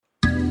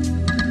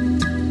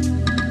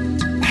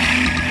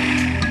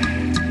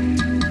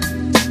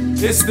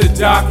It's the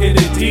doc and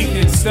the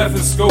deacon,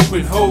 stethoscope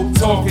and hope,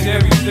 talking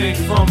everything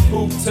from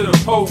poop to the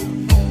pope.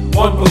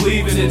 One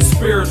believing in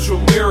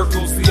spiritual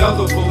miracles, the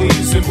other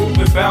believes in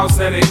moving bowels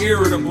that are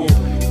irritable.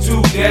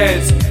 Two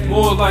dads,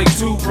 more like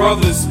two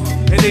brothers,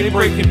 and they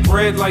breaking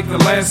bread like the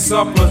Last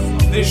Supper.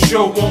 This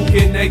show won't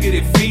get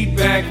negative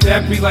feedback.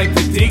 That'd be like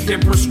the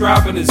deacon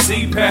prescribing a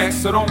Z-Pack.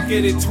 So don't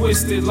get it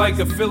twisted like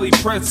a Philly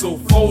pretzel.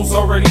 Foles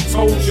already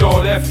told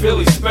y'all that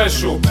Philly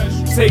special.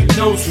 Take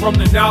notes from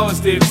the knowledge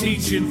they're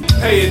teaching.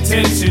 Pay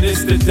attention,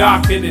 it's the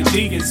doc and the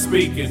deacon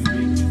speaking.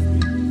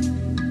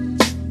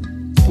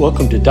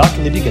 Welcome to Doc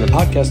and the Deacon, a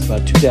podcast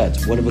about two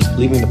dads. One of us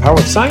believing in the power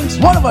of science.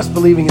 One of us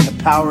believing in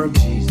the power of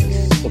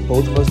Jesus. But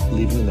both of us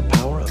believing in the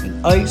power of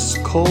an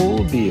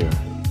ice-cold beer.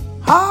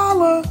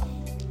 Holla!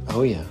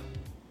 Oh, yeah.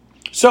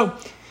 So,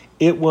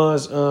 it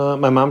was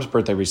my mom's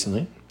birthday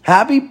recently.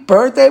 Happy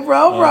birthday,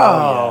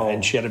 Ro-Ro! Yeah,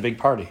 and she had a big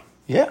party.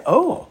 Yeah,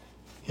 oh.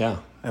 Yeah.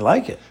 I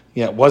like it.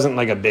 Yeah, it wasn't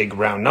like a big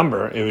round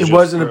number. It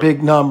wasn't a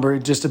big number,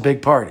 just a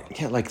big party.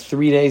 Yeah, like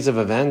 3 days of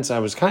events. I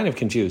was kind of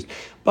confused.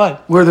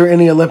 But were there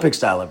any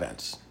Olympic-style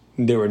events?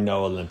 There were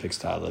no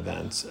Olympic-style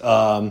events.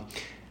 I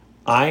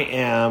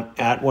am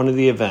at one of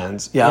the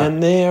events,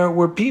 and there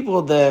were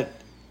people that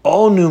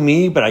all knew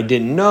me, but I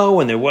didn't know,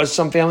 and there was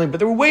some family, but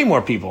there were way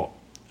more people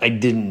I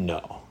didn't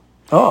know.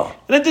 Oh.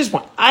 And at this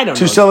point, I don't know.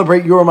 To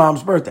celebrate your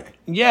mom's birthday.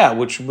 Yeah,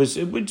 which was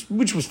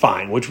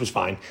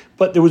fine.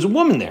 But there was a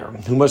woman there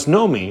who must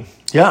know me.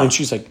 Yeah. And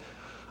she's like,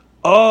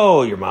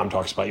 "Oh, your mom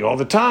talks about you all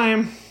the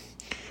time.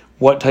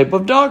 What type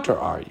of doctor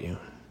are you?"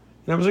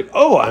 And I was like,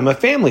 "Oh, I'm a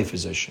family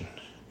physician."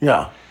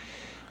 Yeah.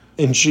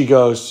 And she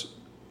goes,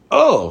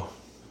 "Oh,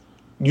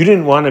 you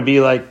didn't want to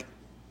be like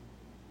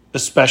a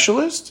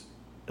specialist?"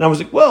 And I was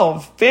like, "Well,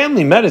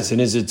 family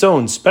medicine is its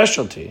own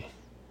specialty."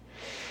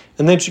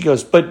 And then she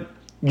goes, "But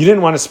you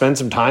didn't want to spend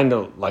some time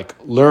to like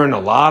learn a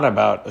lot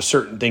about a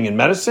certain thing in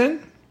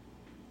medicine?"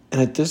 And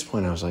at this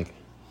point, I was like,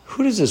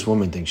 who does this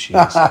woman think she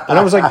is? And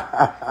I was like,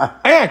 I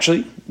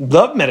actually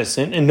love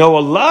medicine and know a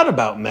lot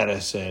about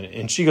medicine.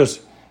 And she goes,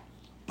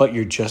 "But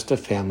you're just a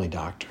family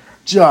doctor."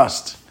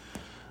 Just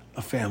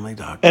a family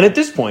doctor. And at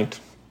this point,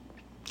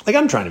 like,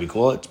 I'm trying to be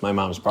cool. It's my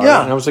mom's party.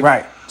 Yeah, and I was like,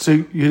 right. So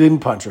you didn't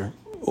punch her.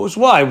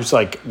 I was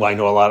like, well, I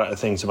know a lot of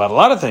things about a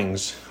lot of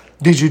things.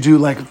 Did you do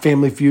like a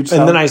Family Feud style?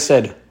 And then I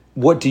said,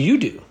 "What do you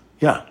do?"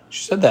 Yeah.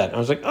 She said that. I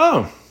was like,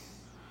 oh,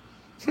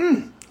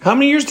 how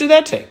many years did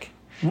that take?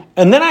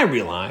 And then I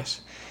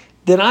realized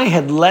that I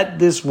had let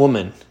this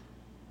woman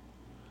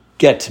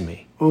get to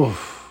me.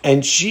 Oof.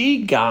 And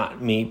she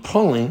got me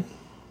pulling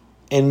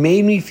and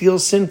made me feel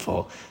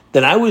sinful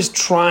that I was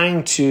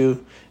trying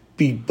to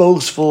be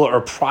boastful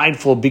or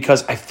prideful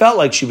because I felt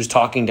like she was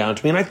talking down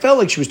to me, and I felt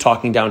like she was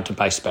talking down to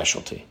my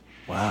specialty.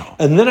 Wow.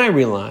 And then I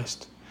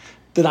realized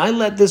that I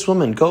let this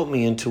woman goat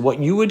me into what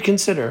you would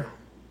consider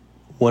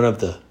one of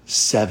the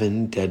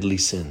 7 deadly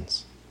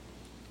sins.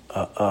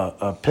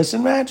 A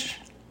pissing match?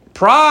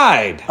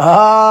 Pride.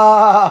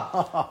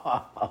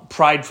 Ah.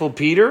 Prideful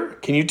Peter.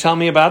 Can you tell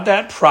me about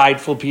that?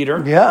 Prideful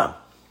Peter. Yeah.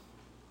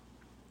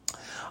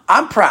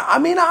 I'm proud. I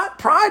mean,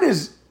 pride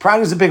is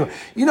a big one.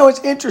 You know,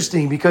 it's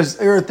interesting because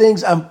there are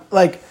things I'm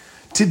like,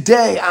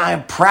 today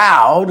I'm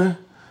proud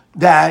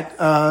that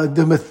your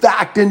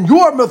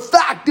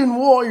Methacton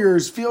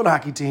Warriors field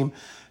hockey team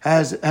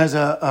has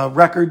a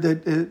record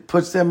that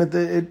puts them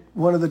at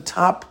one of the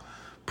top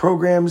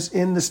programs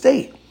in the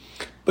state.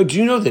 But do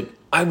you know that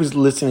I was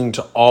listening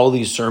to all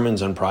these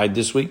sermons on pride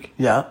this week?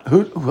 Yeah.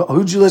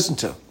 Who'd you listen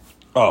to?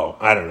 Oh,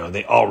 I don't know.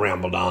 They all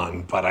rambled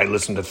on, but I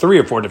listened to 3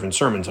 or 4 different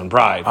sermons on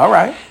pride. All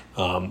right.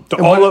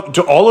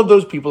 To all of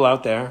those people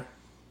out there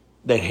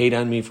that hate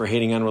on me for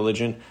hating on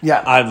religion,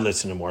 yeah, I've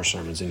listened to more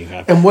sermons than you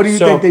have. And what do you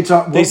think they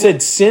talk? They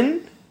said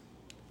sin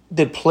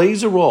that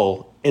plays a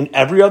role in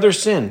every other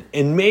sin,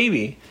 and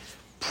maybe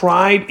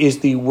pride is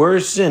the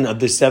worst sin of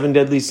the 7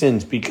 deadly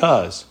sins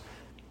because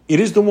it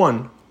is the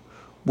one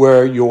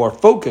where your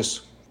focus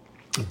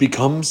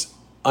becomes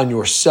on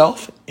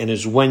yourself and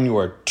is when you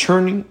are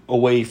turning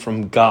away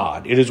from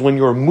God. It is when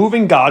you are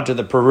moving God to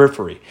the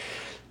periphery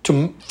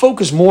to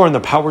focus more on the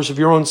powers of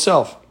your own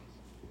self.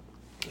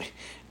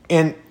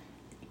 And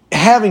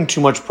having too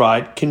much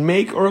pride can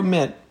make or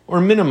omit or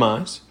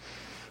minimize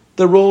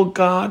the role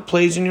God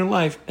plays in your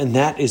life, and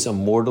that is a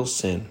mortal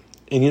sin.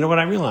 And you know what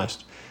I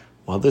realized?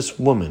 While this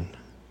woman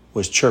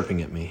was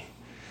chirping at me,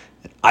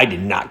 I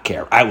did not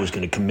care. I was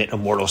going to commit a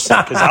mortal sin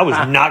because I was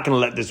not going to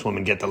let this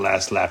woman get the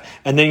last laugh.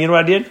 And then you know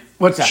what I did?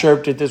 What's that?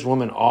 Chirped at this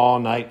woman all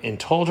night and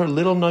told her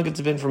little nuggets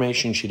of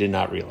information she did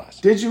not realize.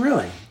 Did you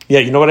really? Yeah,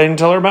 you know what I didn't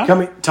tell her about?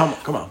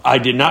 Come on. I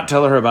did not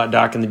tell her about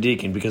Doc and the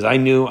Deacon because I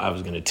knew I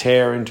was going to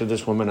tear into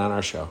this woman on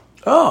our show.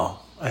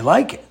 Oh, I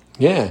like it.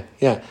 Yeah.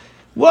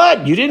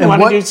 What? You didn't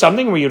want to do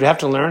something where you'd have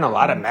to learn a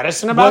lot of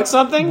medicine about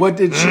something? What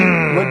did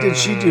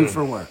she do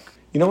for work?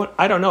 You know what?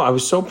 I don't know. I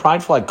was so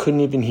prideful I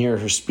couldn't even hear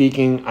her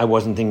speaking. I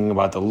wasn't thinking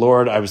about the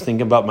Lord. I was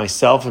thinking about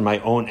myself and my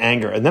own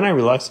anger. And then I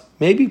realized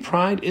maybe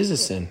pride is a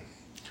sin.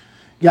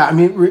 Yeah, I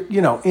mean,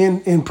 you know,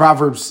 in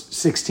Proverbs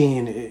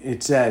 16,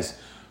 it says,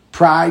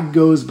 pride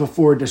goes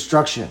before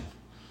destruction,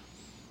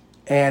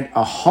 and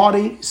a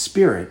haughty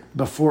spirit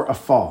before a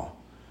fall.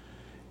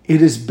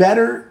 It is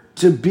better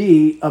to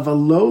be of a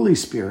lowly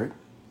spirit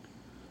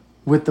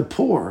with the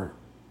poor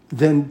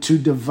than to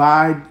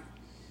divide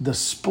the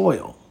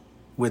spoil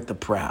with the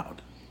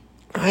proud.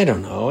 I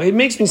don't know. It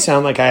makes me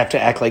sound like I have to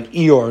act like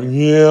Eeyore.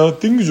 Yeah,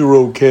 things are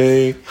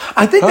okay.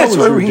 I think that's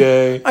where we.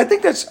 Day? I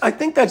think that's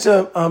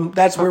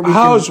where we.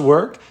 How's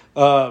work?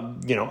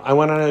 I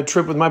went on a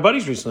trip with my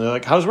buddies recently. They're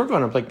like, how's work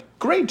going? I'm like,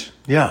 great.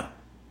 Yeah.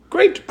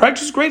 Great.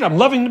 Practice is great. I'm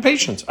loving the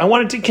patients. I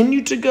wanted to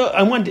continue to go.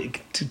 I wanted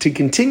to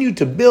continue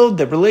to build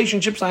the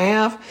relationships I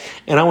have,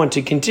 and I want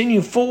to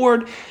continue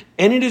forward,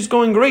 and it is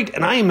going great.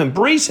 And I am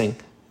embracing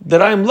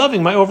that I am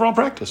loving my overall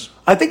practice.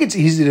 I think it's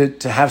easy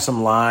to have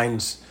some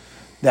lines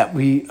that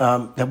we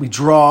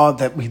draw,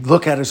 that we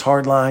look at as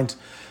hard lines.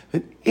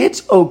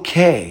 It's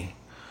okay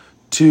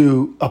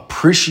to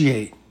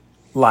appreciate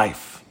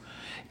life.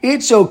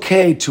 It's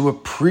okay to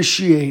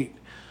appreciate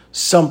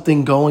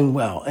something going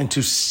well and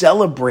to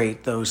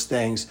celebrate those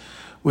things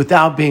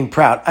without being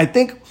proud. I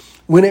think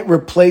when it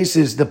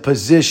replaces the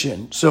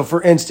position. So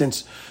for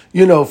instance,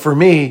 for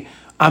me,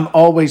 I'm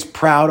always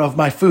proud of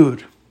my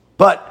food.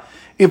 But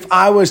if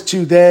I was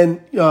to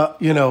then,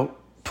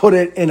 put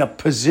it in a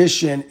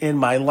position in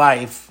my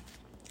life,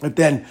 but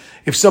then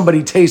if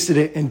somebody tasted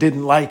it and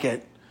didn't like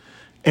it,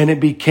 and it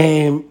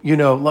became,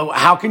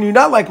 how can you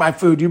not like my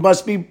food?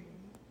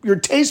 Your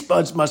taste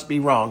buds must be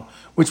wrong,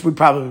 which would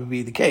probably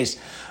be the case.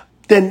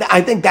 Then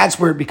I think that's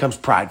where it becomes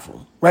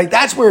prideful, right?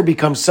 That's where it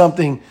becomes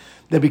something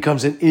that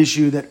becomes an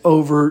issue that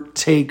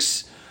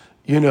overtakes,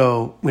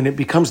 when it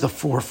becomes the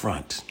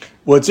forefront.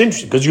 Well, it's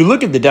interesting because you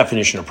look at the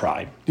definition of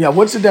pride. Yeah,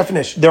 what's the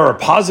definition? There are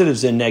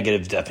positives and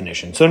negative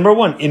definitions. So number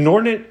 1,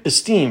 inordinate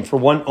esteem for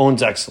one's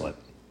own excellence.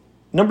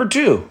 Number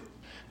 2,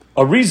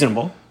 a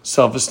reasonable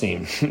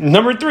self-esteem.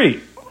 Number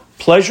 3,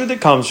 pleasure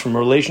that comes from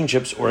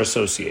relationships or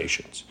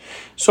associations.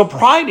 So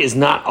pride is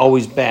not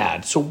always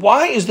bad. So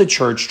why is the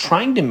church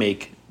trying to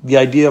make the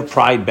idea of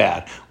pride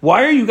bad?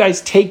 Why are you guys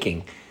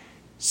taking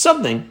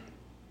something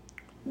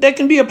that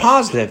can be a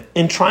positive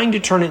and trying to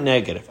turn it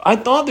negative? I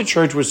thought the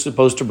church was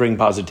supposed to bring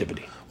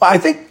positivity. Well, I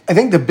think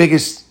the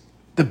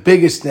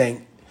biggest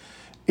thing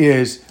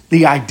is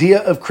the idea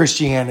of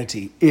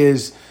Christianity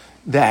is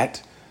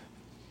that,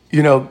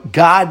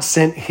 God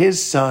sent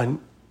his son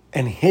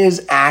and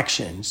his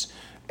actions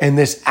and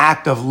this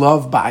act of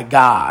love by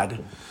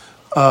God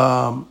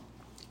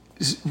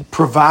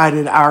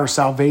provided our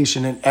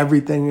salvation and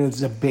everything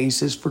is a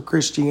basis for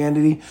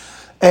Christianity.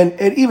 And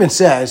it even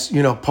says,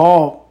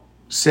 Paul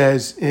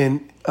says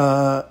in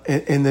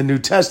the New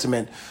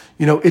Testament,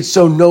 it's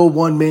so no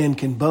one man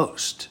can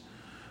boast,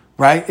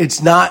 right?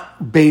 It's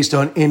not based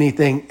on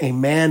anything a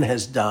man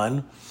has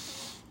done.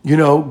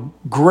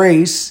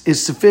 Grace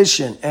is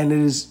sufficient,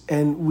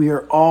 and we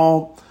are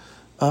all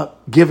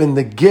given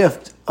the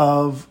gift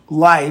of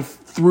life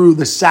through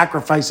the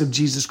sacrifice of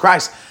Jesus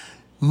Christ,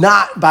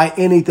 not by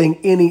anything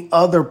any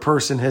other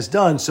person has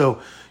done.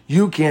 So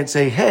you can't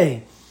say,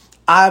 hey,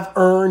 I've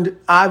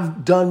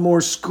done more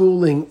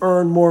schooling,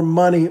 earned more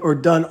money, or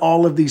done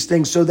all of these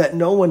things so that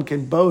no one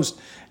can boast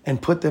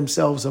and put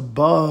themselves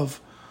above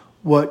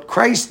what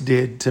Christ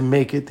did to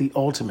make it the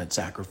ultimate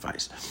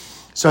sacrifice.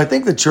 So I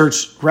think the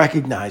church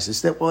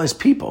recognizes that, well, as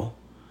people,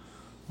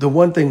 the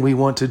one thing we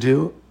want to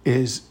do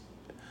is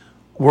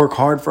work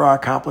hard for our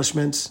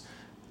accomplishments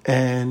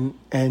and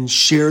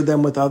share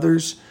them with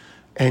others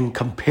and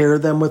compare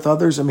them with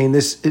others. I mean,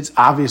 it's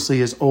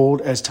obviously as old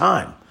as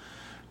time,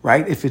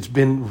 right? If it's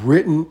been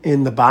written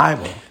in the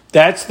Bible.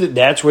 That's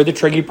where the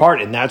tricky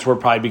part, and that's where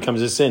pride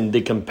becomes a sin,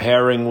 the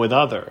comparing with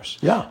others.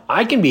 Yeah.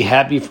 I can be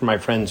happy for my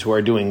friends who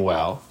are doing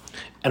well,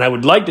 and I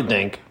would like to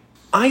think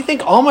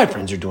all my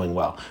friends are doing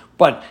well.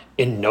 But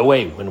in no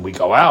way when we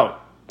go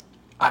out,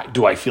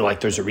 do I feel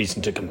like there's a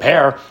reason to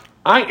compare.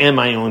 I am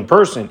my own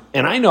person,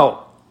 and I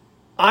know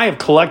I have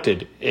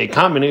collected a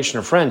combination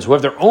of friends who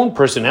have their own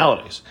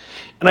personalities.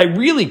 And I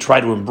really try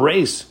to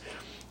embrace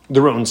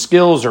their own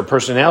skills or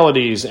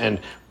personalities, and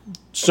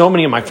so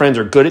many of my friends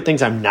are good at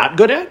things I'm not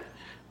good at.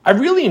 I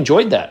really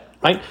enjoyed that,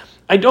 right?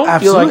 I don't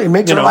feel like... Absolutely, it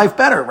makes your life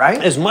better,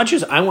 right? As much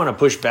as I want to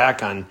push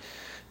back on,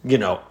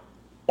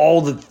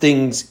 all the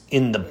things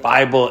in the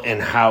Bible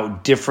and how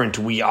different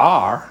we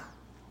are,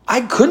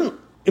 I couldn't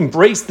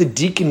embrace the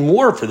deacon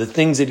more for the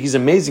things that he's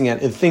amazing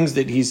at and things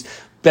that he's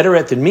better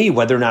at than me,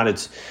 whether or not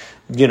it's,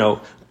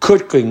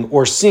 cooking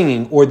or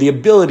singing or the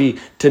ability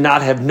to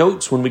not have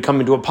notes when we come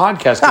into a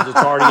podcast because it's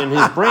already in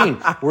his brain,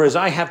 whereas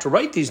I have to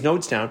write these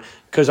notes down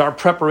because our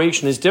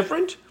preparation is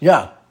different.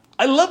 Yeah.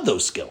 I love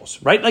those skills,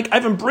 right? Like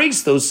I've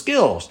embraced those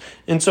skills.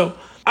 And so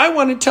I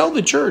want to tell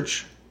the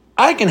church,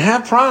 I can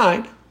have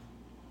pride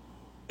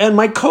and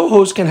my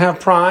co-host can have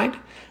pride,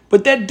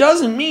 but that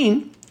doesn't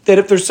mean that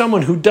if there's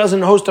someone who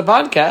doesn't host a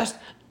podcast,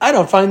 I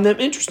don't find them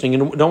interesting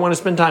and don't want to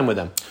spend time with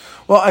them.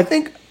 Well, I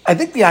think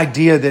the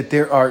idea that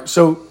there are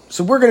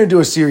so we're going to do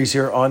a series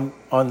here on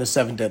the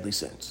 7 deadly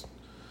sins.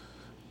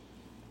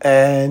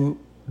 And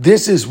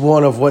this is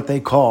one of what they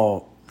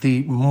call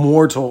the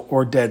mortal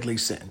or deadly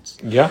sins.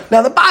 Yeah.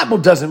 Now, the Bible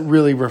doesn't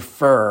really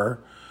refer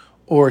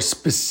or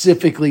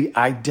specifically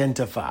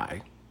identify.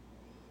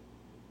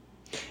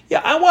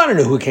 Yeah, I want to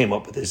know who came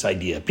up with this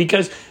idea,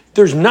 because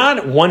there's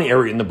not one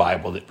area in the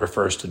Bible that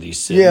refers to these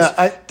sins.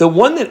 Yeah, the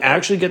one that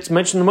actually gets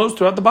mentioned the most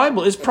throughout the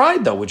Bible is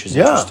pride, though, which is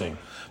interesting.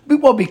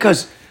 Well,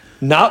 because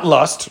Not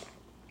lust,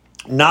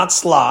 not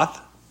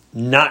sloth,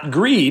 not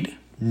greed,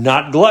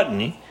 not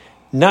gluttony,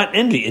 not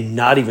envy, and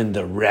not even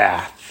the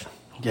wrath.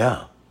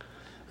 yeah,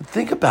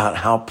 think about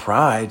how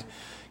pride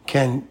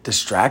can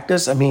distract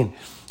us. I mean,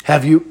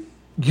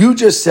 you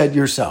just said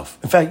yourself,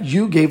 in fact,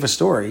 you gave a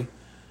story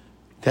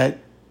that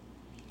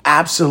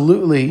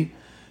absolutely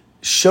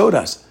showed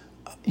us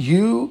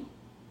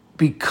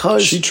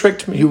because She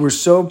tricked me. You were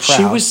so proud.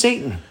 She was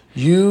Satan.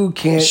 You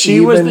can't She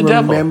even was the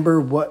devil. remember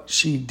what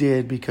she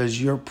did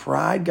because your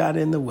pride got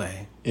in the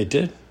way It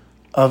did.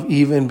 of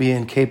even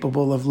being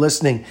capable of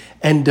listening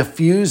and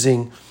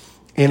diffusing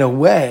in a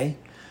way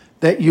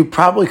that you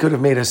probably could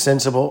have made a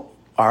sensible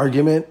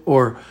argument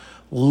or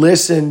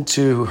listened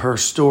to her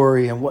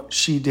story and what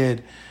she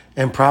did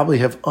and probably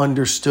have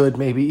understood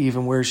maybe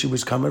even where she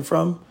was coming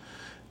from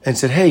and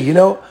said, hey,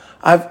 you're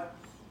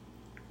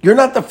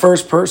not the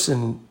first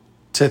person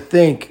to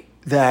think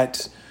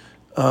that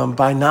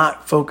by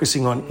not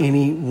focusing on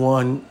any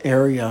one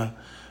area,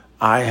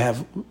 I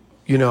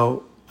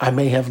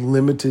may have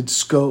limited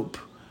scope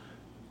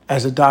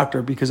as a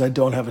doctor because I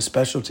don't have a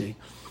specialty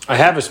I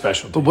have a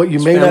specialty. But what you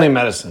It's may family not-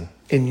 medicine.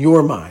 in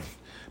your mind.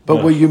 But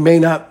Yeah. what you may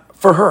not,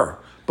 for her,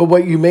 but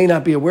what you may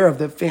not be aware of,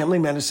 that family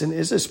medicine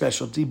is a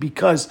specialty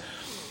because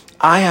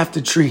I have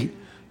to treat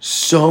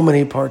so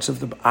many parts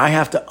of I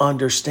have to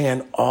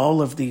understand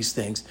all of these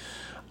things.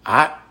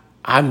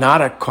 I'm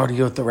not a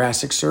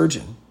cardiothoracic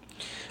surgeon.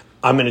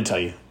 I'm going to tell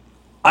you.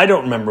 I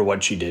don't remember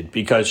what she did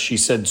because she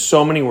said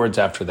so many words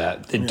after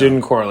that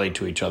didn't correlate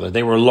to each other.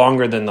 They were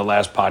longer than the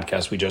last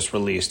podcast we just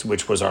released,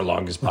 which was our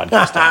longest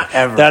podcast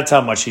Ever. That's how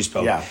much she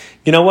spoke. Yeah.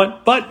 You know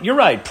what? But you're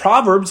right.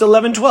 Proverbs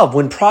 11:12.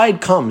 When pride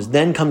comes,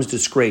 then comes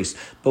disgrace.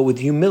 But with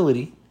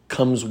humility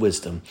comes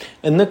wisdom.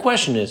 And the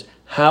question is,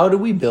 how do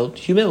we build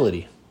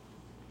humility?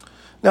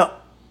 Now,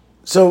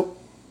 so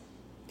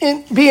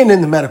being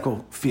in the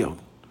medical field,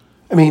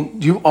 I mean,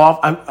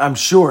 I'm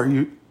sure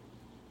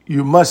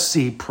you must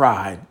see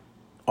pride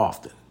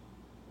often.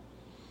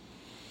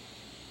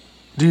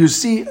 Do you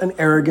see an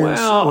arrogance?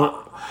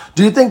 Well,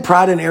 Do you think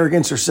pride and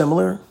arrogance are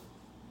similar?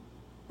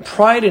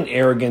 pride and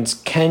arrogance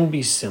can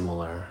be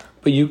similar,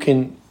 but you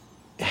can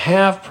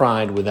have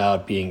pride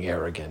without being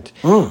arrogant.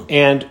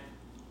 And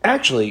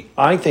actually,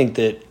 I think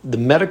that the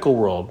medical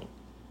world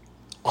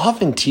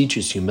often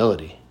teaches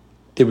humility.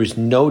 There is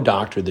no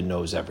doctor that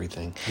knows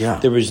everything. Yeah.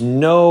 There is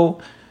no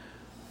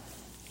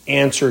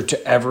answer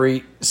to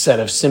every set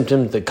of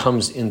symptoms that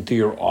comes into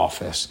your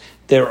office.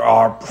 There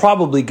are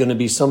probably going to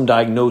be some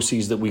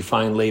diagnoses that we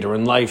find later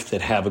in life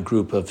that have a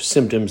group of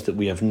symptoms that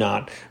we have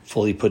not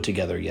fully put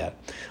together yet.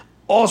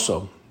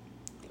 Also,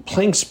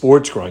 playing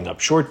sports growing up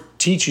sure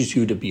teaches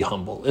you to be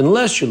humble.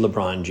 Unless you're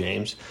LeBron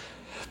James,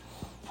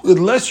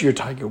 unless you're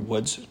Tiger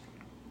Woods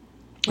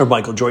or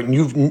Michael Jordan,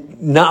 you've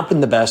not been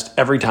the best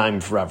every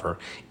time forever.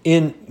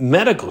 In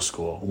medical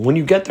school, when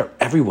you get there,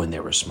 everyone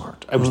there is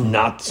smart. I was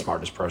not the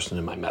smartest person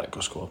in my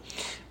medical school.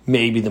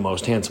 Maybe the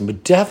most handsome,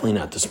 but definitely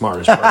not the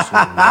smartest person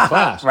in my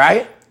class.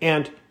 Right?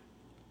 And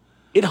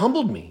it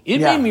humbled me. It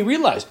Yeah. made me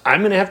realize I'm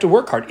going to have to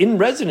work hard. In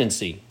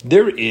residency,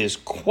 there is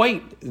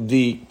quite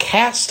the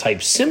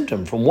cast-type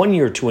symptom from one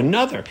year to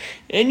another,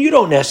 and you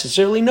don't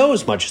necessarily know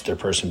as much as their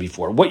person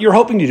before. What you're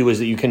hoping to do is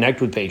that you connect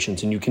with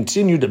patients and you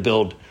continue to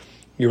build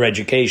your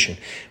education.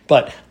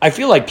 But I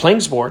feel like playing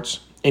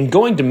sports and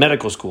going to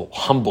medical school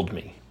humbled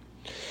me.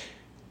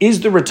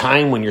 Is there a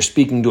time when you're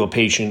speaking to a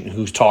patient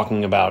who's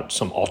talking about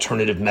some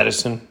alternative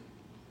medicine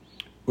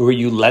where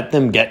you let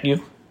them get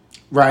you?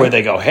 Right. Where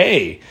they go,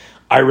 hey,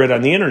 I read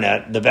on the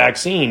internet the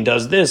vaccine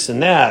does this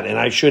and that, and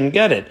I shouldn't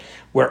get it.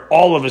 Where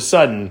all of a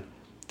sudden,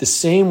 the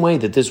same way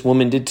that this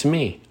woman did to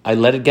me, I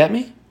let it get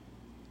me?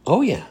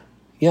 Oh, yeah.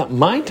 Yeah,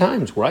 my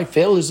times where I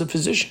fail as a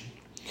physician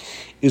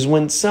is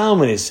when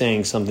someone is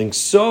saying something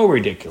so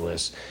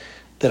ridiculous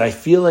that I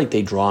feel like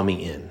they draw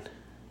me in.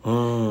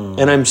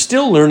 And I'm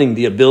still learning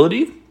the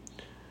ability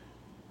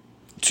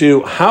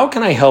to how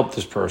can I help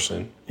this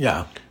person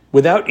Yeah.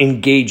 without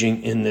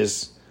engaging in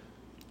this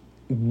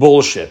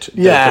bullshit that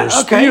Yeah, they're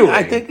okay, spewing.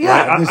 I think-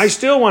 yeah, right? this- I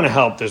still want to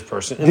help this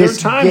person. And there are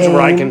this times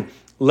where I game- can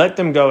let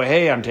them go,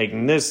 hey, I'm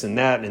taking this and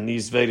that and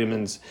these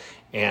vitamins,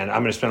 and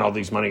I'm going to spend all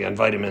these money on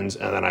vitamins,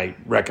 and then I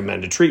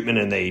recommend a treatment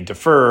and they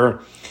defer.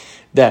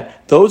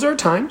 That those are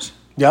times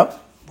Yep.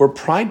 where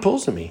pride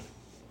pulls at me.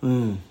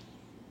 You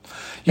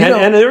And, know-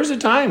 and there's a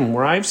time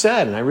where I've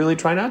said, and I really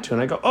try not to,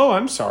 and I go, oh,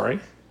 I'm sorry.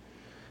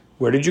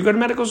 Where did you go to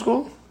medical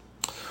school?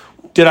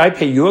 Did I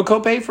pay you a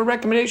copay for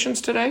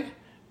recommendations today?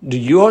 Do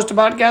you host a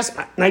podcast?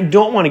 And I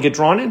don't want to get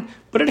drawn in,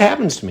 but it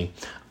happens to me.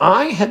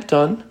 I have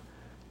done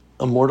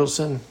a mortal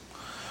sin.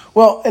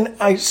 Well, and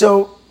I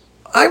go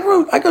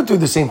through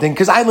the same thing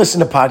because I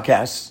listen to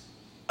podcasts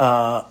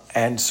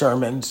and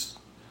sermons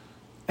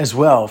as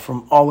well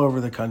from all over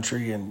the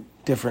country and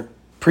different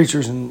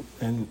preachers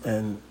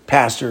and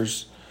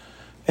pastors.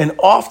 and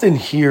often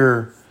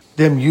hear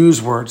them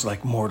use words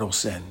like mortal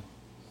sin,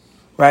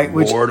 right?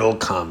 Mortal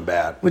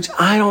Kombat. Which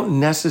I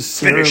don't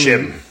necessarily Finish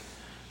him.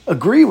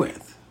 agree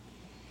with.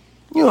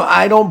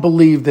 I don't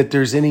believe that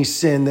there's any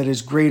sin that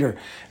is greater.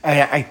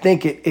 I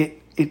think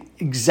it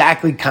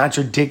exactly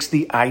contradicts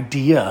the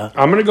idea.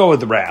 I'm going to go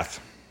with the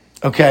wrath.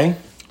 Okay.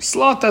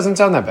 Sloth doesn't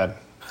sound that bad.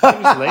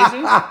 He's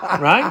lazy,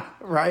 right?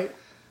 Right.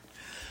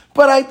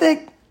 But I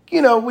think,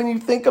 when you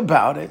think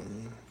about it,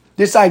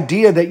 this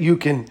idea that you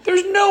can...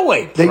 There's no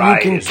way that pride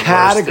you can is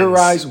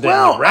categorize... worse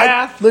than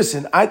wrath.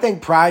 Listen, I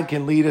think pride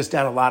can lead us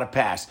down a lot of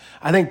paths.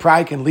 I think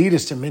pride can lead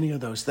us to many of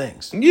those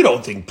things. You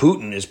don't think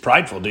Putin is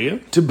prideful, do you?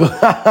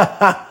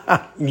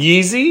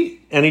 Yeezy?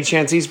 Any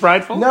chance he's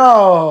prideful?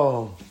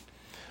 No.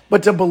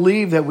 But to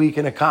believe that we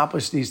can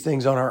accomplish these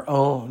things on our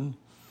own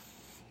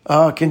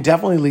can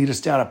definitely lead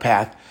us down a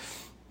path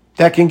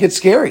that can get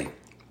scary.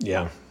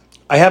 Yeah.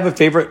 I have a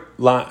favorite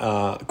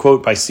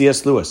quote by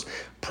C.S. Lewis.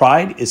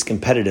 Pride is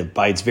competitive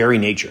by its very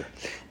nature.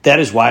 That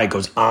is why it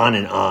goes on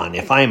and on.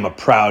 If I am a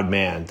proud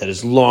man, that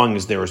as long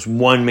as there is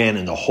one man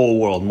in the whole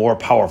world more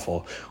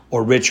powerful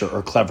or richer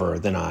or cleverer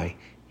than I,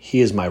 he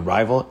is my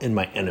rival and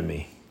my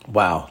enemy.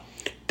 Wow.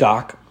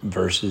 Doc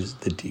versus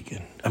the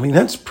Deacon. I mean,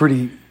 that's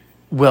pretty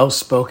well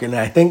spoken.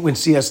 I think when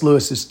C.S.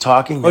 Lewis is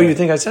talking... Oh, you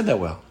think I said that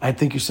well? I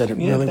think you said it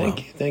really well.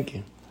 Thank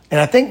you. And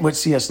I think what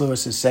C.S.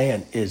 Lewis is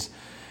saying is,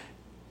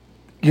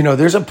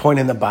 there's a point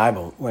in the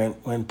Bible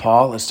when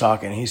Paul is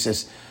talking, he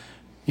says,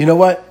 you know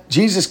what?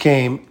 Jesus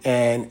came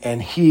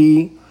and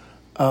he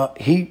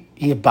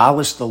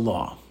abolished the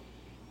law.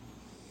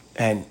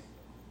 And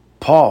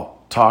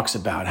Paul talks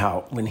about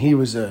how when he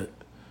was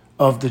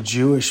of the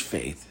Jewish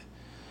faith,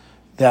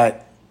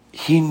 that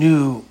he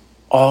knew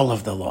all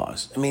of the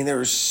laws. I mean,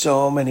 there are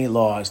so many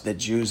laws that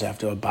Jews have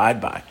to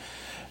abide by.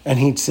 And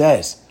he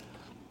says,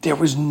 there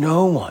was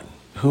no one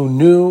who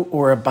knew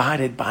or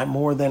abided by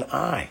more than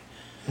I.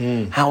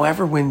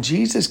 However, when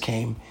Jesus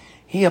came,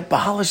 he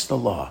abolished the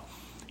law.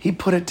 He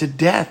put it to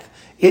death.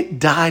 It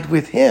died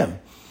with him.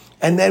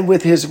 And then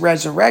with his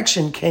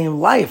resurrection came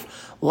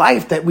life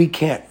that we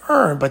can't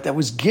earn, but that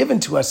was given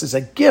to us as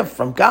a gift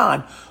from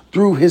God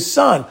through his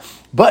Son.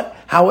 But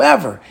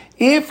however,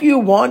 if you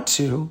want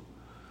to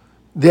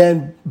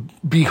then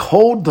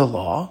behold the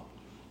law,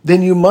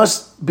 then you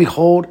must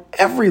behold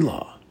every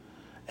law.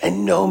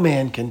 And no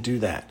man can do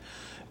that.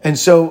 And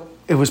so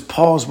it was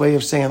Paul's way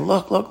of saying,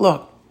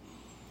 look.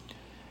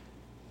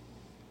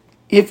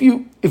 If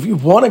you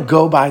want to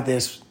go by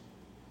this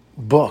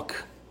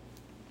book,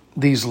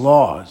 these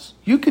laws,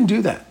 you can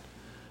do that.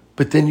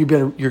 But then you're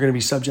going to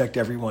be subject to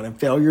everyone. And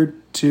failure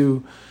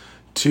to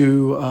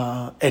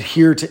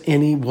adhere to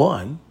any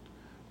one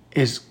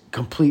is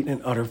complete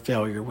and utter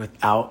failure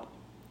without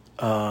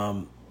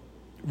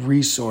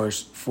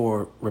resource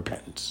for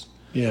repentance.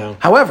 Yeah.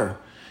 However,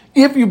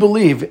 if you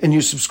believe and you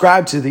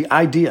subscribe to the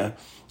idea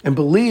and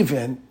believe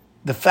in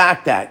the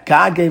fact that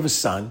God gave a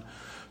Son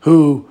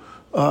who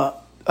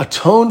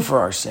atoned for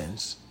our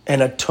sins and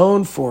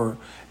atoned for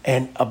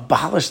and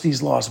abolished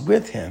these laws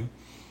with him,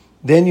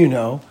 then you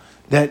know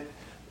that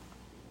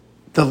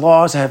the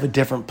laws have a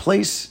different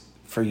place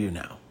for you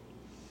now.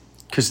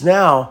 Because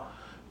now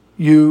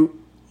you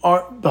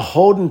aren't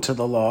beholden to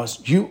the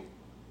laws. You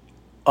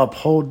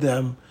uphold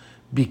them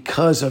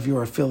because of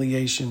your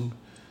affiliation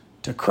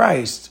to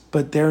Christ,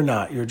 but they're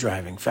not your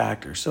driving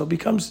factor. So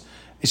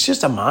it's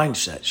just a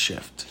mindset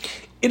shift.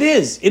 It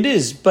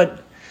is.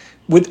 But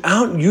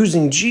without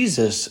using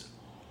Jesus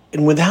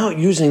and without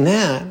using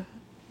that,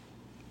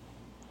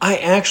 I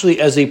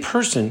actually, as a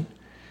person,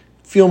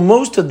 feel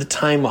most of the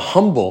time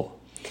humble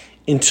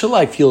until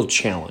I feel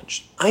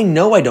challenged. I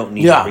know I don't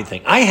need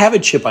everything. I have a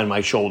chip on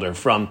my shoulder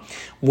from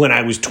when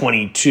I was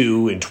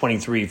 22 and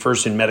 23,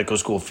 first in medical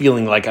school,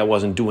 feeling like I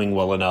wasn't doing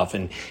well enough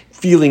and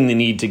feeling the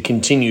need to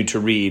continue to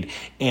read.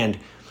 And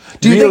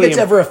do you think it's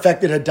ever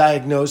affected a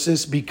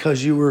diagnosis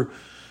because you were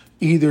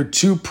either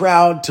too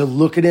proud to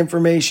look at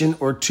information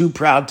or too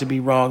proud to be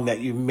wrong that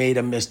you made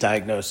a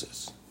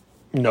misdiagnosis?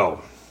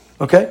 No.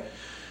 Okay.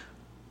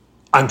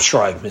 I'm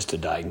sure I've missed a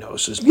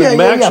diagnosis.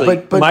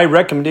 But but my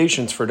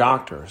recommendations for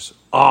doctors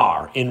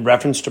are, in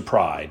reference to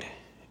pride,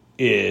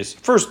 is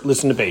first,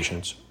 listen to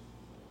patients,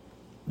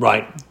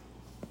 right?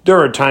 There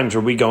are times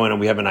where we go in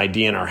and we have an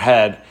idea in our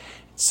head.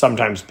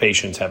 Sometimes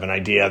patients have an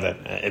idea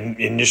that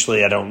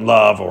initially I don't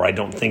love or I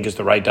don't think is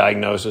the right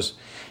diagnosis.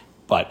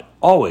 But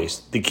always,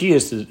 the key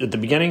is at the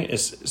beginning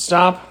is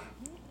stop,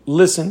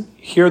 listen,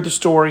 hear the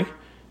story,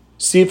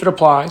 see if it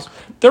applies.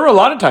 There are a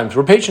lot of times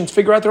where patients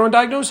figure out their own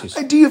diagnoses.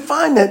 Do you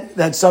find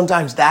that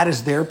sometimes that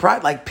is their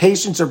pride? Like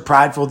patients are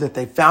prideful that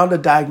they found a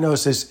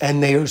diagnosis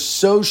and they are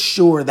so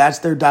sure that's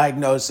their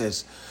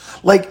diagnosis.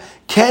 Like,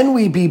 can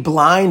we be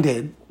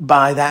blinded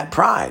by that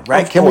pride,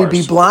 right? Can we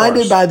be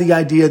blinded by the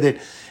idea that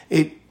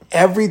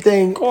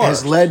everything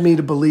has led me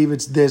to believe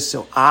it's this,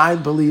 so I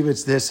believe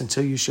it's this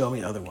until you show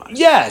me otherwise?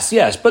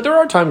 Yes. But there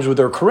are times where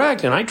they're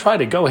correct, and I try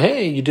to go,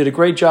 hey, you did a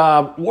great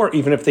job, or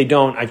even if they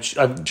don't,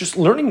 I'm just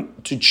learning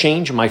to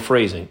change my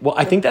phrasing. Well,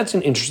 I think that's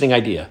an interesting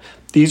idea.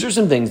 These are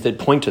some things that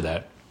point to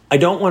that. I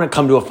don't want to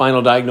come to a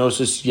final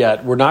diagnosis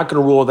yet. We're not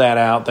going to rule that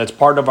out. That's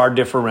part of our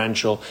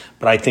differential,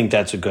 but I think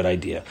that's a good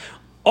idea.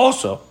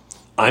 Also,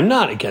 I'm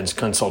not against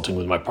consulting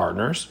with my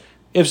partners.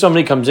 If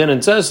somebody comes in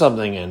and says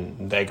something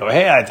and they go,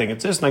 hey, I think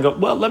it's this, and I go,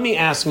 well, let me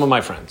ask some of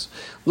my friends.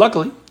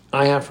 Luckily,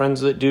 I have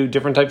friends that do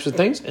different types of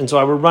things, and so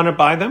I would run it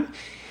by them.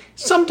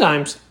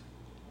 Sometimes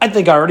I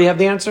think I already have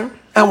the answer.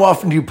 How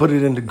often do you put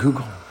it into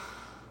Google?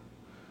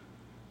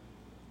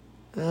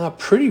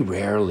 Pretty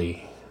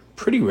rarely.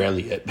 Pretty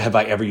rarely have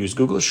I ever used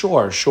Google.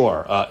 Sure.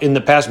 In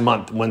the past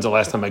month, when's the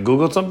last time I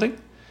Googled something?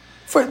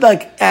 For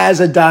as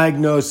a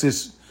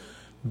diagnosis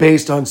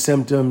based on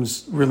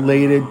symptoms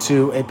related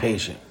to a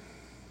patient.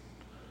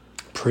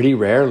 Pretty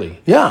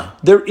rarely. Yeah.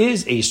 There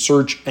is a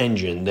search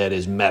engine that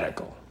is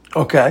medical.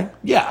 Okay.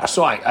 Yeah,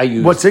 so I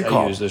use... What's it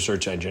called? I use the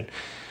search engine.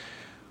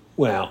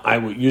 Well,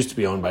 used to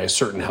be owned by a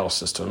certain health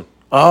system.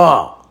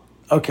 Oh,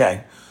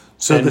 okay.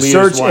 So and the we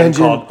search use one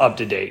engine called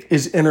UpToDate.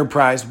 is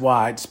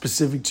enterprise-wide,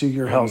 specific to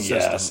your health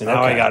system. Yes, and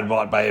now I got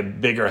bought by a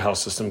bigger health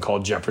system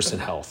called Jefferson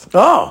Health.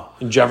 Oh.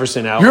 And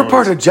Jefferson Health. You're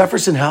part of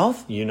Jefferson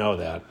Health? You know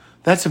that.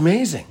 That's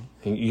amazing.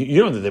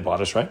 You know that they bought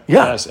us, right?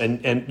 Yeah. Yes,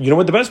 and you know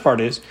what the best part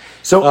is?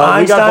 So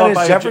Einstein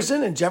is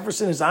Jefferson and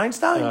Jefferson is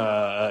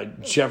Einstein?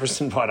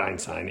 Jefferson bought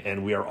Einstein,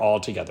 and we are all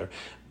together.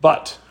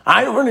 But...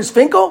 Einhorn is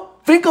Finkel?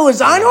 Finkel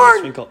is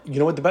Einhorn? You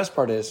know what the best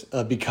part is?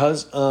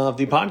 Because of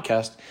the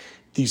podcast,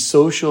 the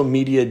social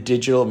media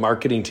digital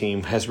marketing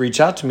team has reached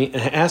out to me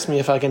and asked me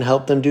if I can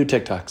help them do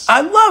TikToks.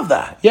 I love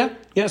that.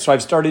 Yeah. So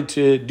I've started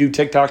to do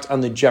TikToks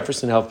on the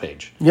Jefferson Health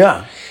page.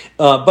 Yeah.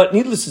 But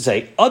needless to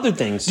say, other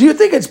things... Do you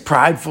think it's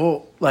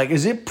prideful?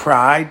 Is it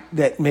pride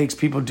that makes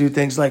people do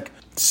things like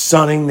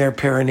sunning their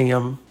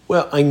perineum?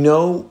 Well, I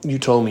know you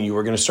told me you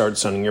were going to start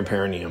sunning your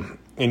perineum,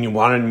 and you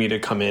wanted me to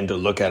come in to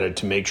look at it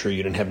to make sure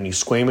you didn't have any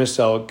squamous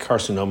cell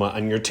carcinoma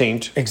on your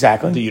taint.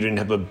 Exactly. That you didn't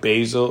have a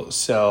basal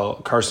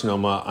cell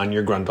carcinoma on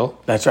your grundle.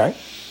 That's right.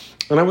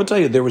 And I will tell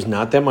you, there was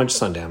not that much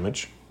sun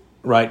damage,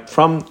 right?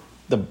 From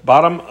the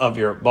bottom of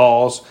your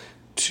balls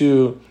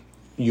to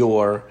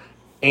your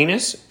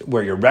anus,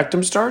 where your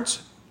rectum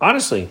starts,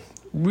 honestly,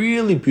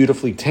 really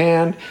beautifully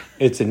tanned.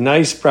 It's a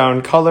nice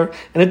brown color.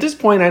 And at this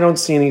point, I don't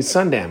see any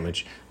sun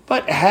damage.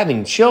 But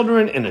having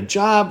children and a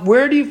job,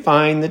 where do you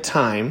find the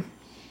time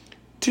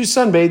to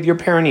sunbathe your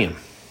perineum?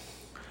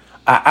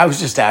 I was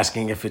just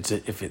asking if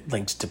it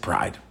links to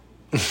pride.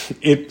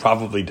 It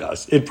probably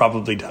does.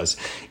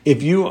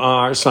 If you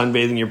are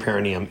sunbathing your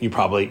perineum, you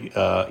probably,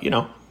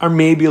 are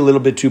maybe a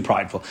little bit too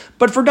prideful.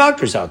 But for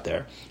doctors out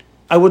there,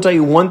 I will tell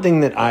you one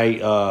thing that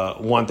I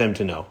want them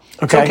to know.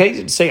 Okay. It's okay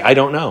to say, I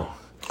don't know.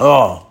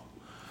 Oh.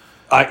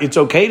 It's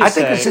okay to say... I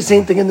think it's the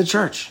same thing in the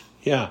church.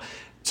 Yeah.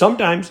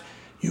 Sometimes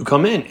you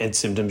come in and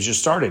symptoms just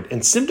started.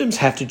 And symptoms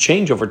have to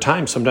change over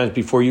time, sometimes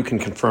before you can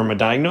confirm a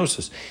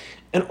diagnosis.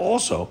 And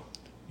also,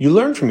 you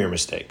learn from your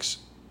mistakes.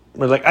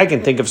 I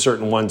can think of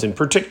certain ones in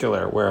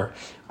particular where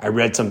I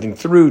read something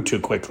through too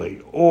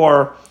quickly.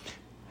 Or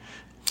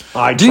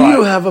Do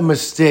you have a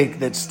mistake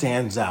that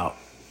stands out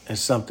as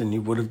something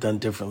you would have done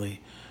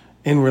differently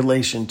in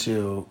relation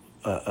to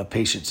a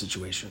patient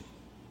situation?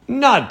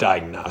 Not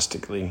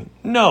diagnostically.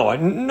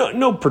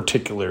 No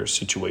particular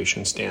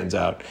situation stands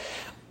out.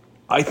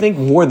 I think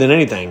more than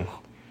anything,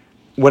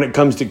 when it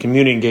comes to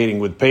communicating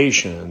with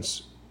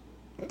patients,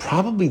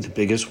 probably the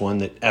biggest one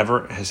that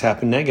ever has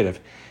happened negative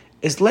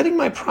is letting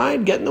my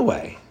pride get in the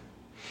way.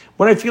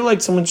 When I feel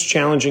like someone's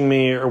challenging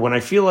me, or when I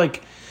feel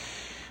like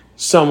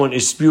someone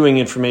is spewing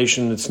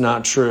information that's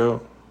not true,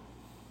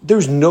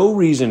 there's no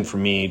reason for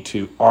me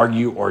to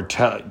argue or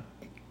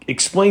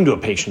explain to a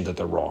patient that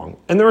they're wrong.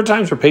 And there are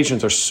times where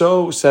patients are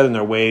so set in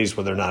their ways,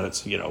 whether or not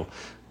it's,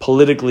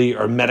 politically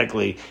or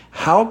medically.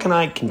 How can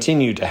I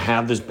continue to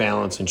have this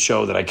balance and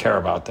show that I care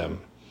about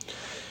them?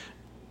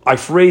 I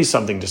phrased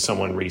something to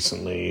someone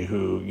recently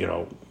who,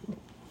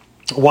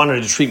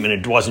 wanted a treatment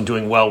and wasn't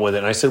doing well with it.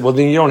 And I said, well,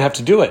 then you don't have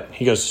to do it.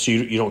 He goes, so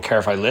you don't care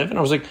if I live? And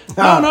I was like,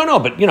 no.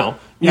 But,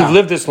 you've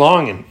lived this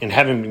long and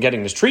haven't been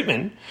getting this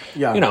treatment.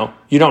 Yeah.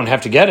 You don't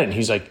have to get it. And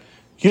he's like,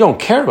 you don't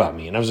care about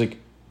me. And I was like,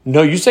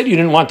 no, you said you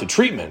didn't want the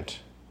treatment.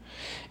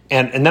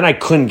 And then I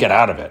couldn't get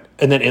out of it.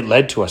 And then it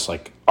led to us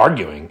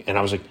arguing. And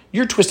I was like,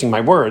 you're twisting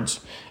my words.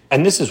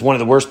 And this is one of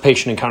the worst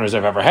patient encounters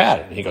I've ever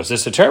had. And he goes,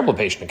 this is a terrible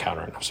patient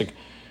encounter. And I was like,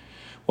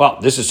 well,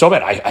 this is so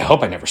bad. I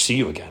hope I never see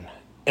you again.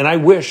 And I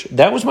wish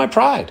that was my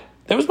pride.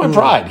 That was my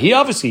pride. He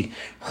obviously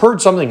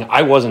heard something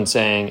I wasn't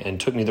saying and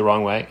took me the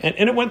wrong way. And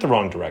it went the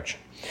wrong direction.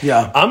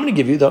 Yeah. I'm going to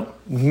give you, though,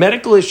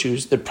 medical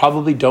issues that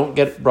probably don't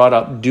get brought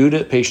up due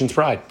to patient's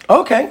pride.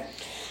 Okay.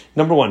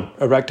 Number 1,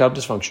 erectile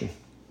dysfunction.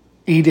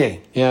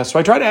 ED. Yeah, so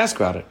I try to ask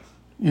about it.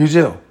 You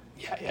do?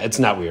 Yeah, it's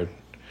not weird.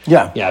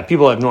 Yeah. Yeah,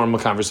 people have normal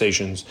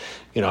conversations.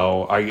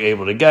 Are you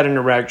able to get an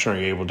erection? Are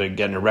you able to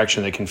get an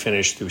erection that can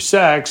finish through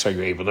sex? Are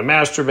you able to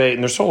masturbate?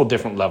 And there's whole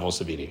different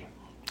levels of ED.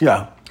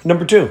 Yeah.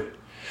 Number 2,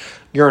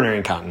 urinary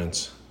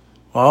incontinence.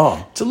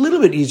 Oh. It's a little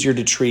bit easier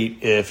to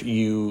treat if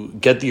you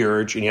get the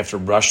urge and you have to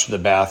rush to the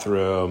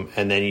bathroom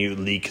and then you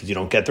leak because you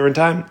don't get there in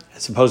time,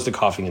 as opposed to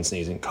coughing and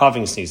sneezing.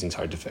 Coughing and sneezing is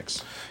hard to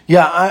fix.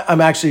 Yeah, I'm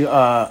actually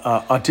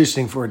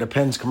auditioning for a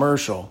Depends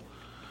commercial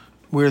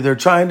where they're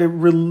trying to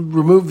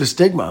remove the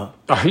stigma.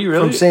 Are you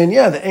really? From saying,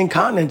 yeah, the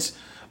incontinence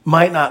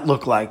might not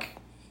look like,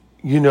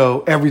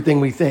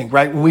 everything we think,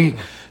 right? When we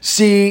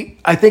see,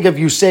 I think if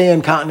you say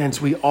incontinence,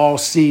 we all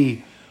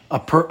see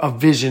a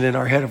vision in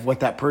our head of what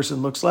that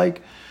person looks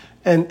like.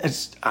 And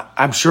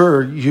I'm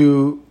sure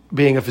you,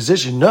 being a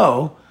physician,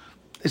 know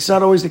it's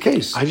not always the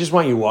case. I just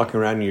want you walking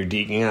around in your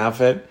deacon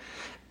outfit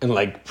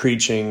and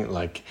preaching,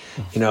 and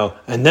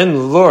then the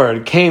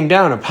Lord came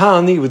down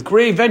upon thee with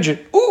great vengeance.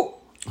 Ooh!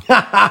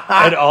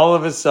 And all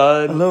of a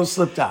sudden, a little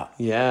slipped out.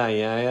 Yeah.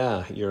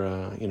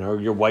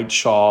 Your white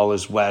shawl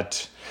is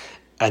wet,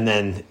 and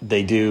then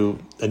they do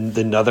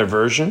another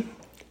version,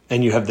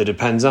 and you have the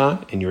Depends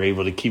on, and you're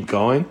able to keep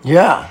going.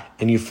 Yeah.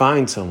 And you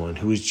find someone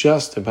who is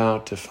just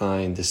about to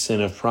find the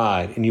sin of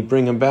pride, and you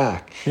bring them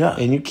back. Yeah.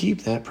 And you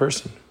keep that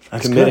person from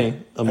That's committing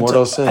good. a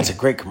mortal sin. That's a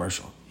great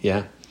commercial.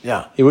 Yeah.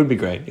 Yeah. It would be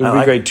great. It would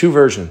be great. 2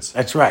 versions.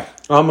 That's right.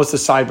 Almost a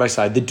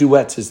side-by-side. The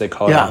duets, as they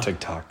call it on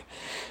TikTok.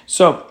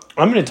 So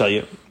I'm going to tell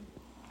you,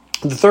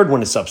 the third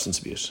one is substance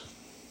abuse.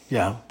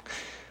 Yeah.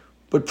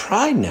 But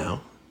pride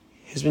now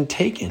has been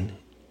taken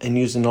and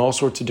used in all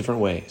sorts of different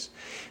ways.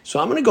 So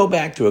I'm going to go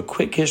back to a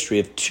quick history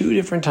of 2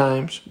 different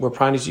times where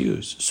pride is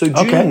used. So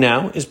June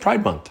now is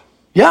Pride Month.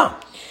 Yeah.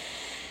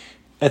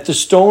 At the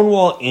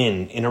Stonewall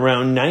Inn in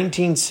around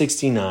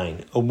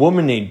 1969, a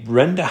woman named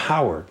Brenda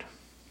Howard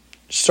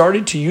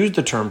started to use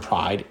the term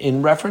pride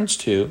in reference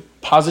to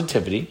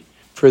positivity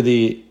for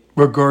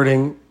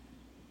regarding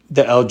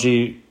the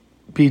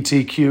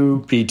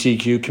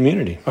LGBTQ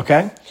community.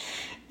 Okay.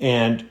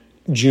 And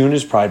June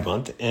is Pride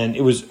Month, and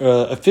it was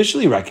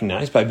officially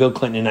recognized by Bill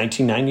Clinton in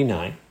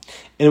 1999.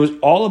 And it was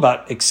all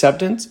about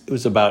acceptance, it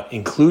was about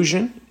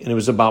inclusion, and it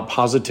was about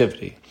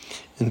positivity.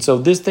 And so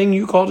this thing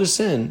you called a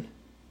sin,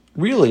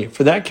 really,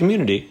 for that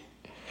community,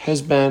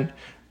 has been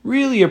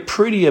really a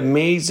pretty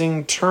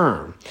amazing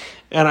term.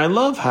 And I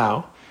love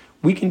how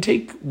we can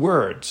take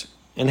words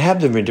and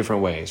have them in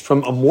different ways.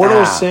 From a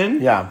mortal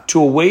sin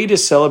to a way to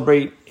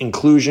celebrate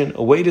inclusion,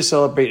 a way to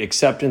celebrate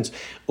acceptance,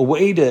 a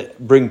way to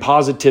bring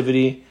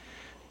positivity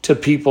to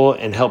people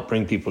and help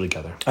bring people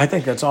together. I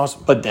think that's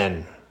awesome. But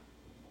then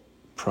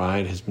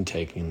pride has been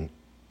taken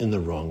in the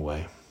wrong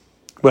way.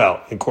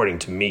 Well, according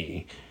to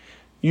me,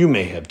 you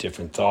may have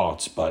different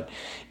thoughts, but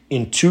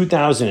in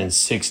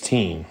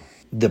 2016,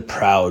 the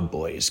Proud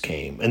Boys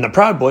came. And the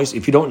Proud Boys,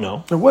 if you don't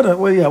know... What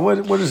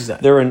is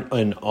that? They're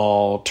an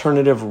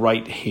alternative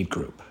right hate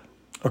group.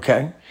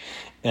 Okay.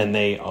 And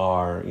they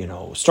are,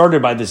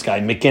 started by this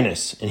guy,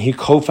 McGinnis, and he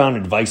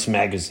co-founded Vice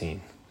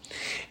Magazine.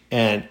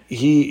 And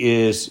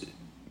he is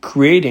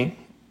creating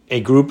a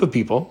group of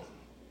people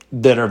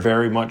that are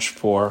very much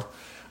for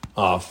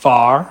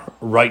far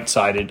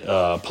right-sided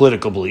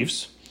political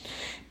beliefs.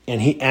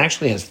 And he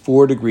actually has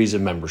 4 degrees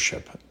of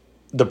membership.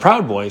 The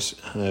Proud Boys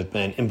have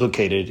been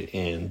implicated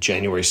in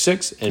January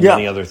 6th and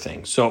many other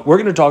things. So we're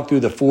going to talk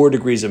through the 4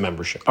 degrees of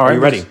membership. All right, are you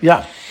ready?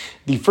 Yeah.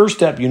 The first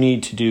step you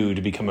need to do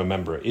to become a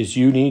member is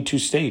you need to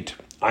state,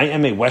 I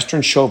am a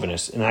Western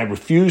chauvinist and I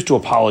refuse to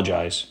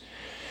apologize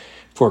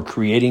for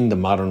creating the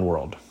modern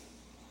world.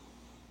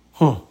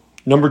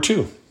 Number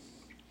 2,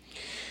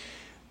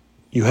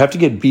 you have to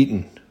get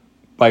beaten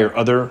by your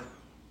other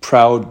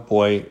Proud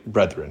Boy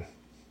brethren.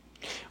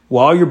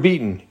 While you're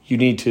beaten, you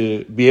need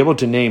to be able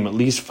to name at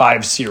least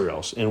 5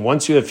 cereals. And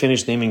once you have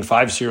finished naming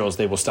 5 cereals,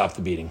 they will stop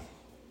the beating.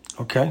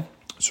 Okay.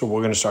 So we're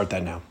going to start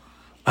that now.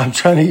 I'm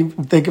trying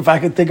to think if I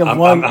can think of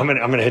one. I'm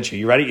going to hit you.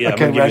 You ready? Yeah, okay, I'm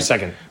going to give you a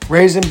second.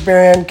 Raisin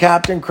Bran,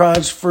 Captain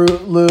Crunch,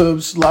 Fruit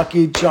Loops,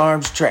 Lucky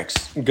Charms,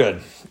 Tricks.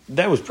 Good.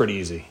 That was pretty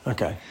easy.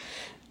 Okay.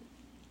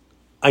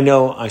 I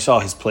know I saw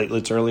his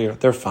platelets earlier.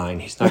 They're fine.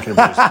 He's not going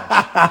to bruise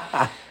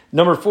much.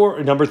 Number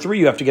 3,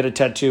 you have to get a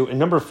tattoo. And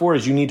number 4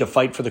 is you need to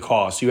fight for the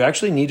cause. So you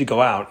actually need to go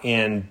out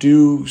and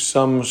do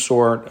some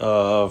sort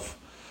of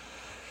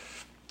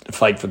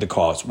fight for the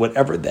cause,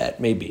 whatever that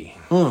may be.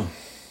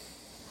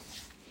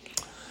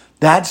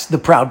 That's the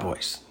Proud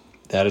Boys.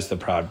 That is the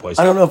Proud Boys.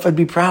 I don't know if I'd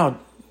be proud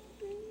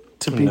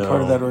to be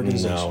part of that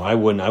organization. No, I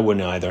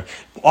wouldn't either.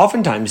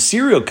 Oftentimes,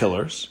 serial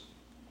killers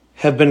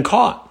have been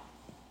caught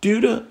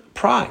due to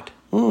pride,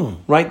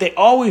 right? They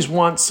always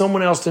want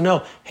someone else to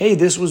know, hey,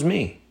 this was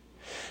me.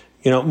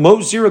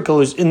 Most serial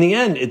killers, in the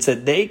end, it's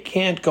that they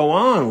can't go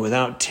on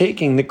without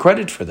taking the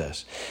credit for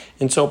this.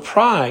 And so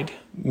pride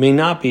may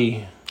not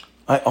be...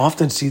 I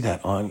often see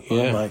that on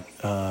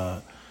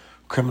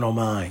Criminal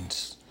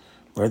Minds,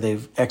 where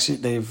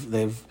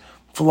they've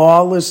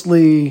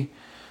flawlessly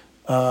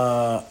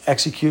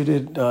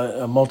executed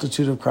a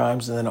multitude of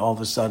crimes, and then all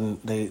of a sudden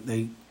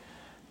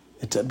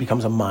it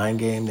becomes a mind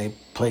game. They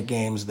play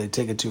games, they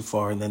take it too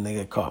far, and then they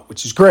get caught,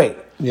 which is great.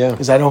 Yeah,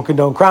 because I don't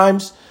condone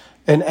crimes.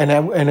 And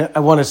I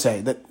want to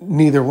say that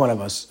neither one of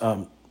us,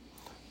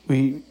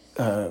 we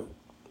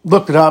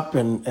looked it up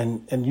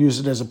and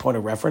used it as a point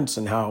of reference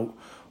and how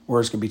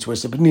words could be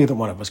twisted, but neither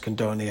one of us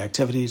condone the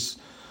activities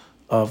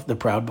of the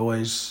Proud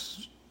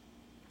Boys.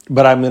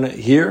 But I'm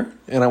here,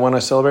 and I want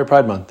to celebrate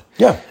Pride Month.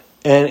 Yeah.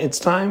 And it's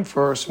time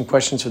for some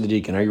questions for the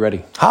deacon. Are you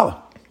ready?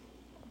 Holla.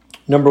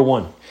 Number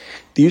one,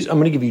 I'm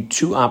going to give you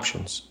two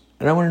options,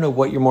 and I want to know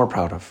what you're more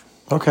proud of.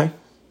 Okay.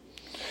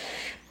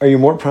 Are you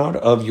more proud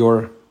of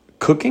your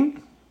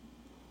cooking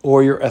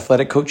or your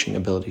athletic coaching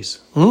abilities?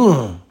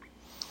 I'm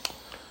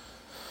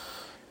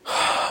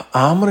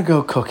going to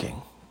go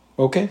cooking.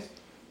 Okay.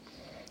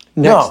 Next.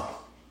 No,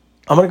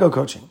 I'm going to go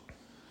coaching.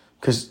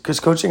 Because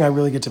coaching, I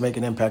really get to make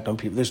an impact on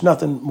people. There's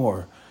nothing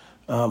more.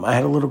 I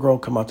had a little girl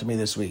come up to me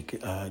this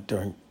week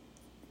during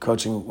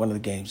coaching one of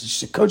the games. She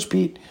said, Coach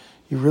Pete,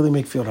 you really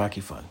make field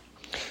hockey fun.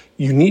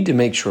 You need to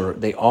make sure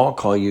they all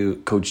call you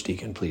Coach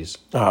Deacon, please.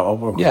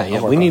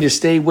 We need to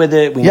stay with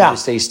it. We need to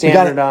stay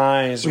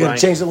standardized. We got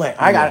to change the lane.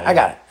 I got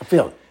it. I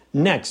feel it.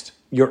 Next,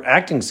 your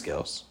acting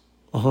skills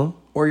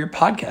or your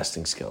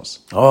podcasting skills.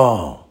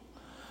 Oh,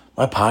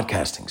 my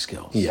podcasting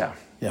skills. Yeah.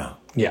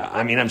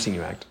 I mean, I've seen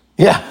you act.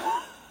 Yeah.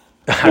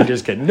 I'm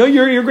just kidding. No,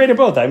 you're great at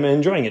both. I'm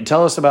enjoying it.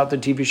 Tell us about the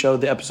TV show,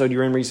 the episode you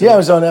were in recently. Yeah, I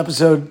was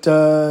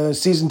on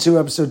season 2,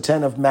 episode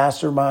 10 of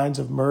Masterminds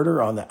of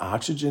Murder on the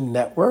Oxygen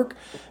Network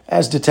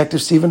as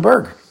Detective Stephen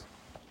Berg.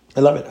 I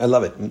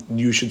love it.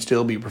 You should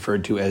still be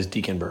referred to as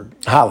Deacon Berg.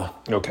 Holla.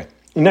 Okay.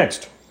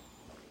 Next,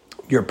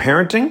 your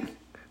parenting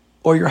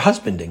or your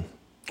husbanding?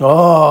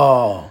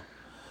 Oh,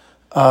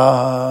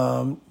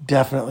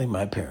 definitely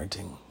my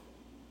parenting.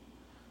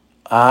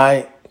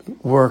 I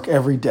work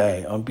every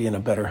day on being a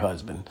better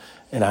husband,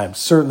 and I'm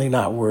certainly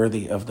not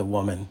worthy of the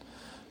woman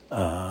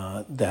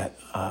that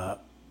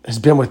has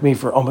been with me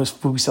for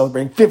we'll be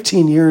celebrating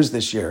 15 years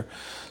this year.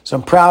 So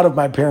I'm proud of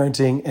my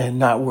parenting and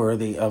not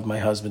worthy of my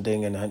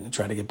husbanding, and I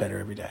try to get better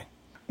every day.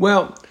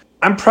 Well,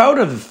 I'm proud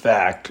of the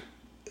fact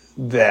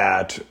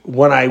that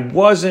when I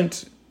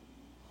wasn't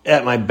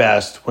at my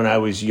best when I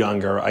was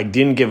younger, I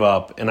didn't give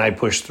up and I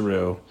pushed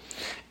through.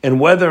 And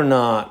whether or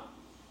not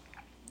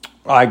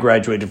I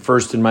graduated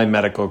first in my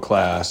medical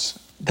class,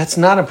 that's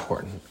not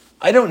important.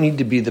 I don't need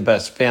to be the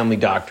best family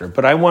doctor,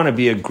 but I want to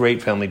be a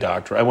great family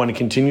doctor. I want to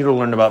continue to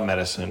learn about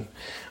medicine.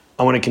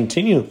 I want to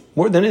continue,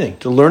 more than anything,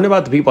 to learn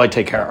about the people I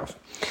take care of.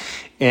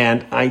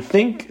 And I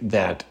think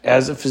that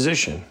as a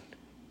physician,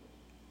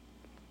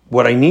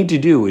 what I need to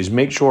do is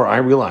make sure I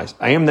realize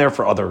I am there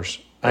for others.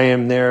 I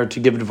am there to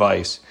give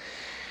advice.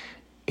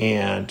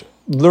 And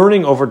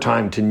learning over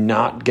time to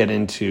not get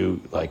into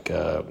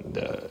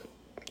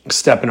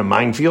step in a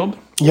minefield.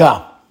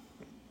 Yeah.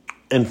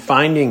 And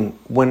finding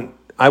when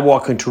I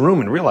walk into a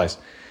room and realize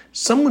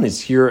someone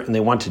is here and they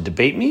want to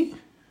debate me,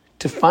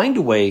 to find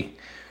a way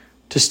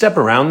to step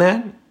around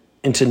that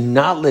and to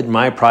not let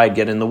my pride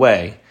get in the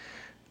way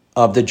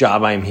of the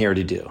job I'm here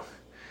to do.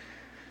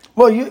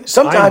 Well,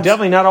 sometimes I'm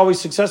definitely not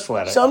always successful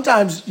at it.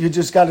 Sometimes you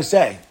just got to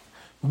say,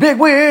 big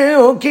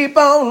wheel, keep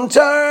on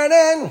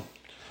turning.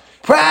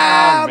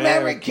 Proud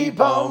Mary,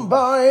 keep on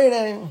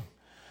burning.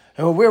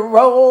 And we're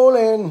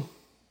rolling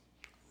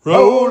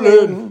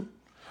down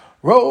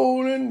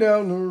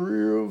the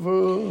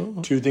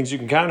river. Two things you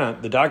can count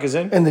on. The doc is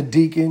in. And the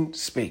deacon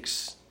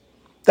speaks.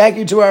 Thank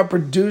you to our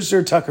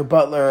producer, Tucker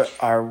Butler,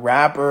 our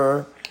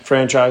rapper.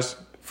 Franchise.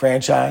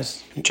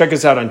 Check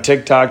us out on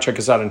TikTok. Check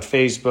us out on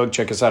Facebook.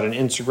 Check us out on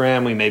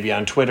Instagram. We may be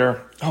on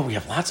Twitter. Oh, we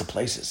have lots of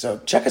places. So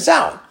check us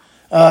out.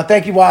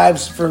 Thank you,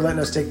 wives, for letting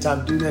us take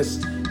time to do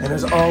this. And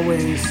as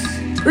always,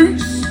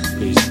 peace.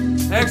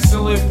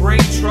 Excellent brain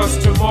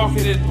trust to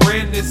market and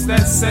brand this.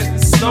 That's set in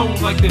stone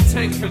like the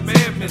 10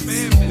 Commandments.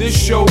 This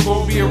show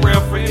gon' be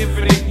around for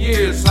infinite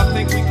years. I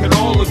think we can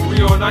all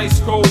agree on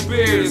ice cold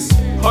beers.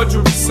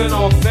 100%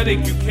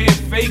 authentic, you can't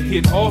fake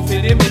it.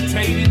 Often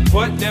imitated,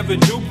 but never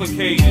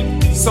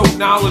duplicated. So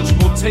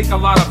knowledgeable, take a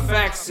lot of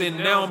facts in.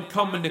 Now I'm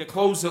coming to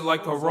close it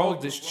like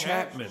Aroldis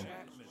Chapman.